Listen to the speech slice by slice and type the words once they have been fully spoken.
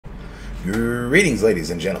Greetings,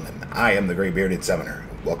 ladies and gentlemen. I am the Gray Bearded Summoner.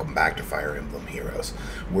 Welcome back to Fire Emblem Heroes,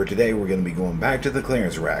 where today we're going to be going back to the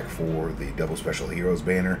clearance rack for the Double Special Heroes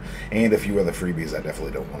banner and a few other freebies I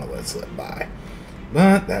definitely don't want to let slip by.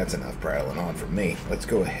 But that's enough prattling on from me. Let's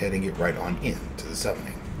go ahead and get right on into the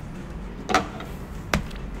summoning.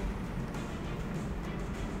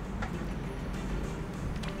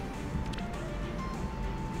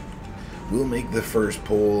 We'll make the first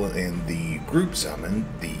pull in the group summon,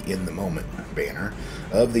 the In the Moment banner,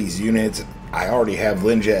 of these units. I already have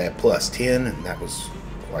Linja at plus 10, and that was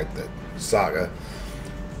quite the saga.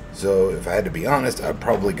 So if I had to be honest, I'd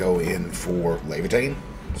probably go in for Levitain.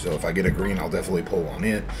 So if I get a green, I'll definitely pull on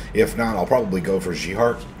it. If not, I'll probably go for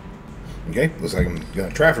Xiheart. Okay, looks like I'm going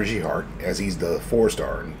to try for Xiheart, as he's the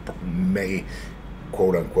 4-star and may,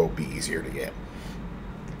 quote-unquote, be easier to get.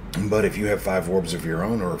 But if you have 5 orbs of your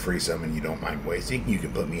own or a free summon you don't mind wasting, you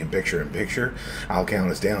can put me in picture. I'll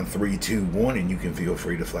count us down 3, 2, 1, and you can feel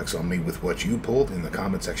free to flex on me with what you pulled in the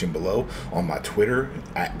comment section below on my Twitter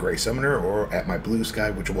at Gray Summoner or at my Blue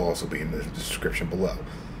Sky, which will also be in the description below.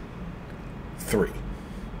 3,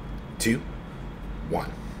 2,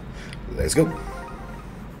 1. Let's go.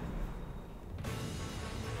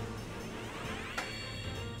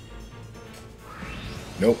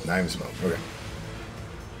 Nope, not even smoke. Okay.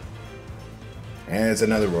 And it's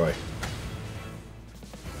another Roy.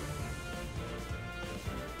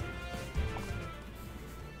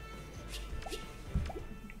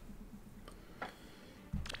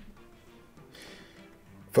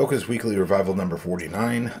 Focus Weekly Revival number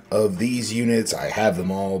 49. Of these units, I have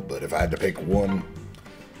them all, but if I had to pick one,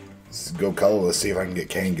 let's go colorless, see if I can get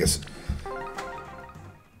Kangas.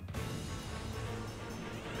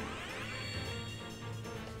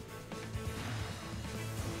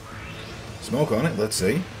 Smoke on it, let's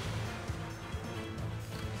see.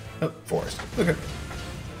 Oh, forest. Okay.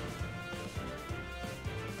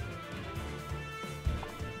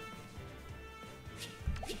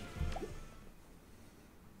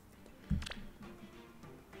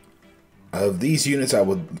 Of these units,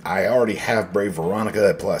 I already have Brave Veronica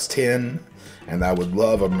at plus 10, and I would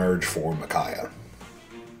love a merge for Micaiah.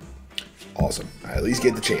 Awesome. I at least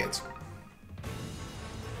get the chance.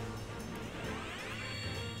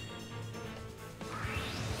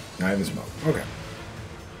 Not even smoke. Okay.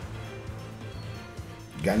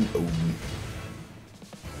 Gun. Oh.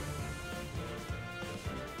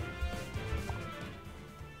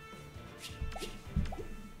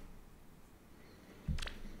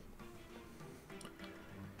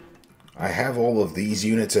 I have all of these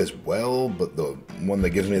units as well, but the one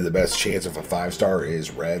that gives me the best chance of a 5-star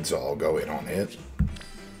is red, so I'll go in on it.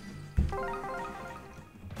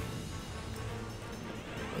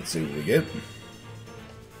 Let's see what we get.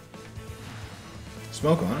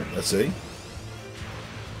 Smoke on it, let's see.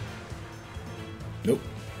 Nope,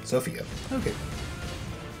 Sophia. Okay.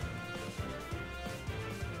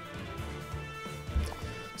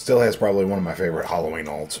 Still has probably one of my favorite Halloween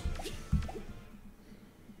alts.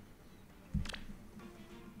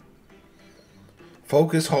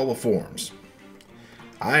 Focus Hall of Forms.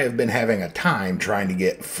 I have been having a time trying to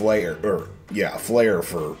get Flare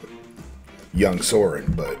for young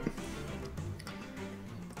Soren, but...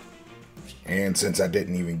 And since I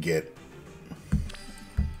didn't even get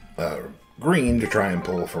green to try and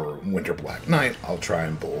pull for Winter Black Knight, I'll try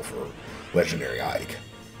and pull for Legendary Ike.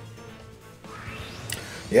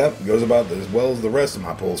 Yep, goes about as well as the rest of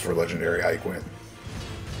my pulls for Legendary Ike went.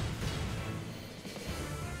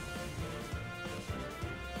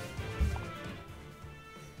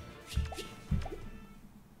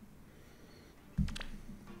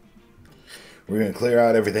 We're going to clear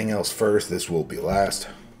out everything else first. This will be last.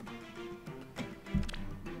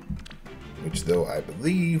 Which, though, I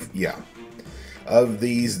believe, yeah. Of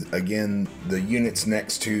these, again, the units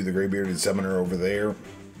next to the Gray Bearded Summoner over there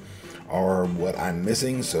are what I'm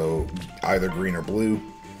missing, so either green or blue.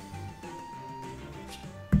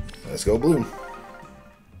 Let's go blue.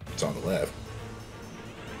 It's on the left.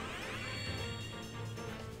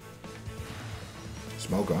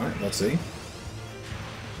 Smoke on it, let's see.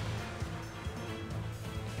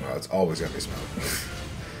 Well, it's always going to be smoke.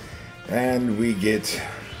 And we get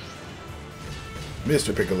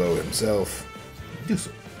Mr. Piccolo himself.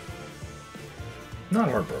 Dusel.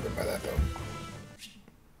 Not heartbroken by that, though.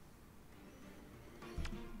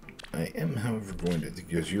 I am, however, going to,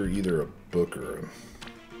 because you're either a book or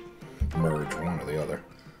a merge, one or the other.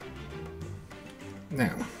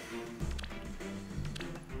 Now,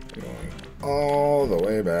 going all the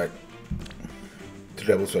way back to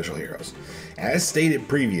Double Special Heroes. As stated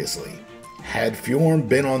previously, had Fjorm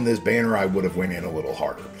been on this banner, I would have went in a little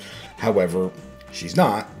harder. However, she's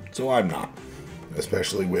not, So I'm not.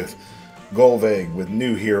 Especially with Golveg, with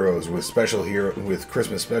new heroes, with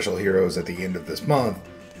Christmas special heroes at the end of this month,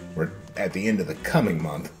 or at the end of the coming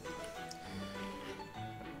month.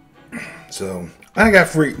 So I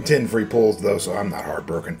got 10 free pulls though, so I'm not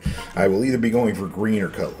heartbroken. I will either be going for green or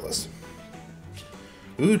colorless.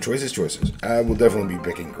 Ooh, choices. I will definitely be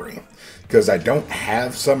picking green because I don't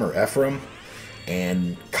have Summer Ephraim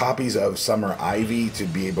and copies of Summer Ivy to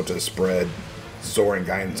be able to spread Soaring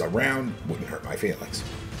Guidance around wouldn't hurt my feelings.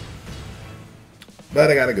 But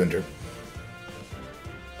I got a Gunter.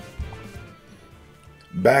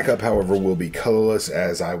 Backup, however, will be colorless,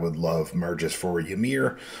 as I would love merges for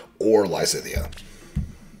Ymir or Lysithea.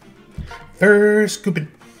 First Cupid.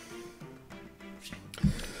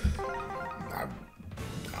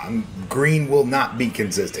 Green will not be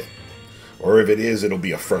consistent. Or if it is, it'll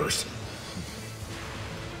be a first.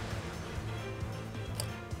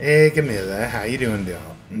 Hey Camilla, how you doing,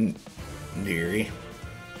 dearie?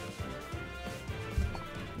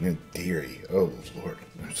 Dearie. Oh, Lord.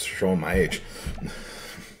 I'm showing my age.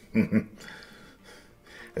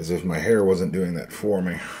 As if my hair wasn't doing that for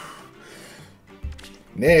me.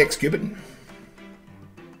 Next, Cupid.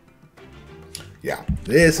 Yeah,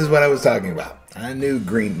 this is what I was talking about. I knew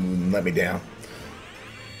green wouldn't let me down.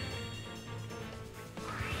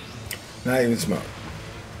 Not even smoke.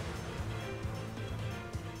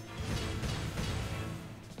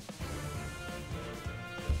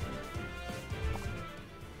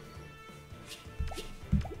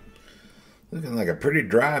 Looking like a pretty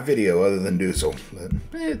dry video other than Dusel, but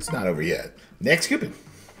it's not over yet. Next Cupid.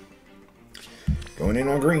 Going in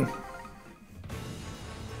on green.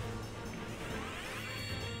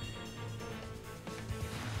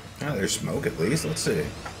 Oh, there's smoke at least. Let's see.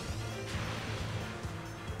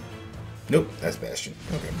 Nope, that's Bastion.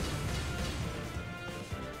 Okay.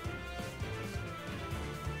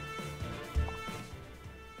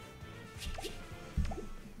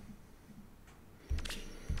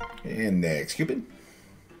 And next Cupid.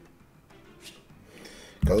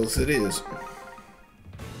 Close it is.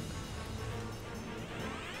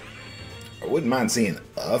 I wouldn't mind seeing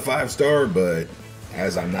a 5-star, but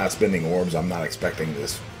as I'm not spending orbs, I'm not expecting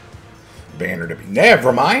this banner to be.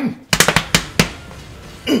 Never mind.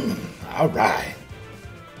 All right.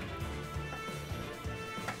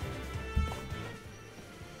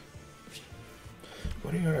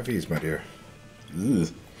 What are your IVs, my dear? Ugh.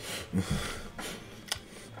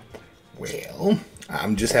 Well,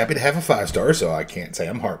 I'm just happy to have a 5-star, so I can't say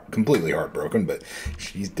I'm completely heartbroken, but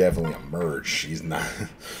she's definitely a merge. She's not.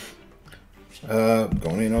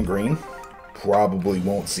 Going in on green. Probably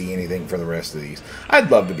won't see anything for the rest of these.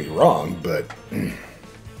 I'd love to be wrong, but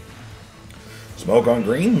smoke on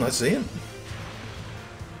green. Let's see it.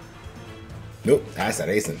 Nope, that's not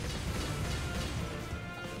acing.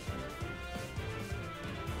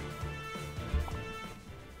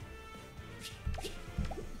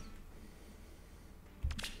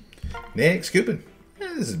 Next Cupid.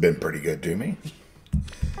 This has been pretty good to me.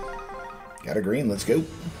 Got a green. Let's go.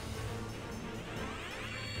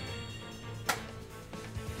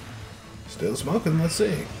 Still smoking. Let's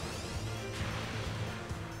see.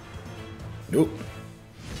 Nope.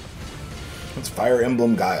 Let's Fire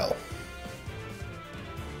Emblem Guile.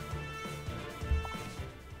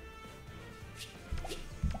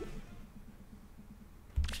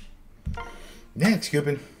 Next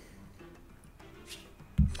Cupid.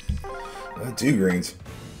 2 greens.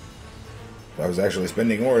 If I was actually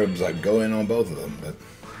spending orbs, I'd go in on both of them, but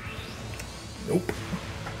nope.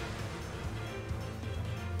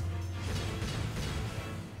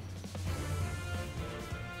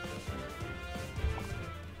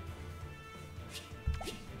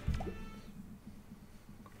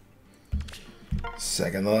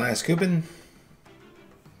 Second to last Cupid.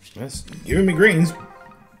 That's giving me greens.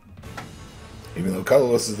 Even though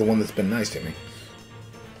colorless is the one that's been nice to me.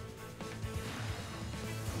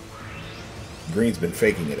 Green's been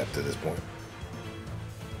faking it up to this point.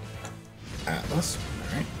 Atlas.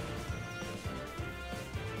 Alright.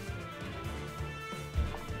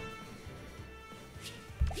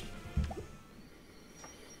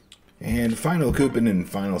 And final Cupid and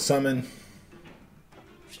final summon.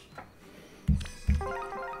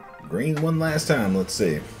 Green one last time. Let's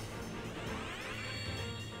see.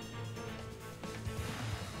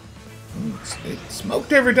 It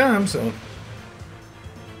smoked every time, so...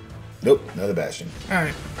 Nope, another Bastion.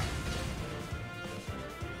 Alright.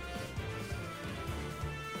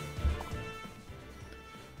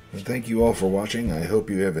 Well, thank you all for watching. I hope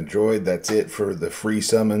you have enjoyed. That's it for the free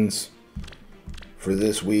summons for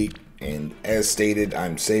this week. And as stated,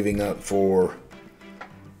 I'm saving up for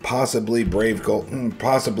possibly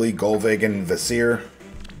possibly Golvig and Vasir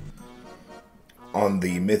on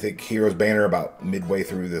the Mythic Heroes banner about midway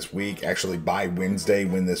through this week. Actually, by Wednesday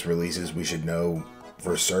when this releases, we should know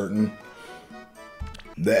for certain.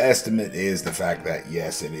 The estimate is the fact that,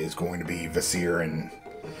 yes, it is going to be Vasir and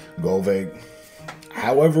Golvig.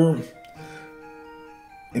 However,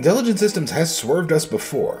 Intelligent Systems has swerved us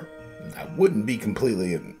before. I wouldn't be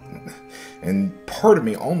completely... And part of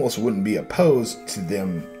me almost wouldn't be opposed to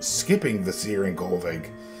them skipping Vasir and Golvig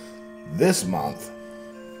this month.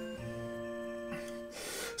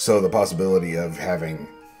 So the possibility of having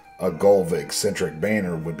a Golvig-centric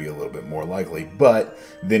banner would be a little bit more likely. But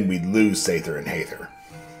then we'd lose Sather and Hather.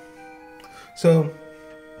 So,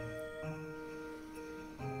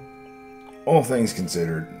 all things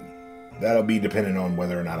considered, that'll be dependent on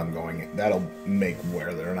whether or not I'm going. That'll make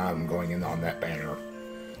whether or not I'm going in on that banner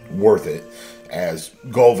worth it, as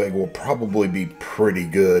Golvig will probably be pretty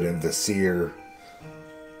good and Vasir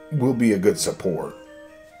will be a good support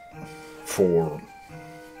for,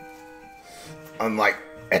 unlike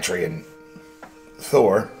Eitri and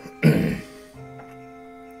Thor.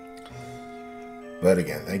 But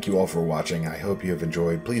again, thank you all for watching. I hope you have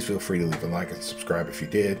enjoyed. Please feel free to leave a like and subscribe if you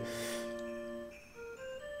did.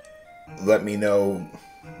 Let me know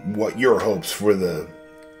what your hopes for the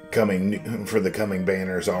coming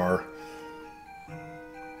banners are.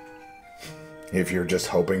 If you're just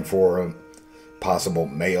hoping for a possible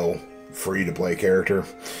male free-to-play character.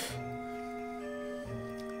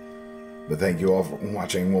 But thank you all for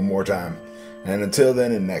watching one more time. And until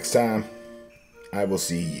then and next time, I will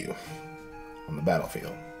see you on the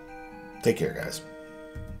battlefield. Take care, guys.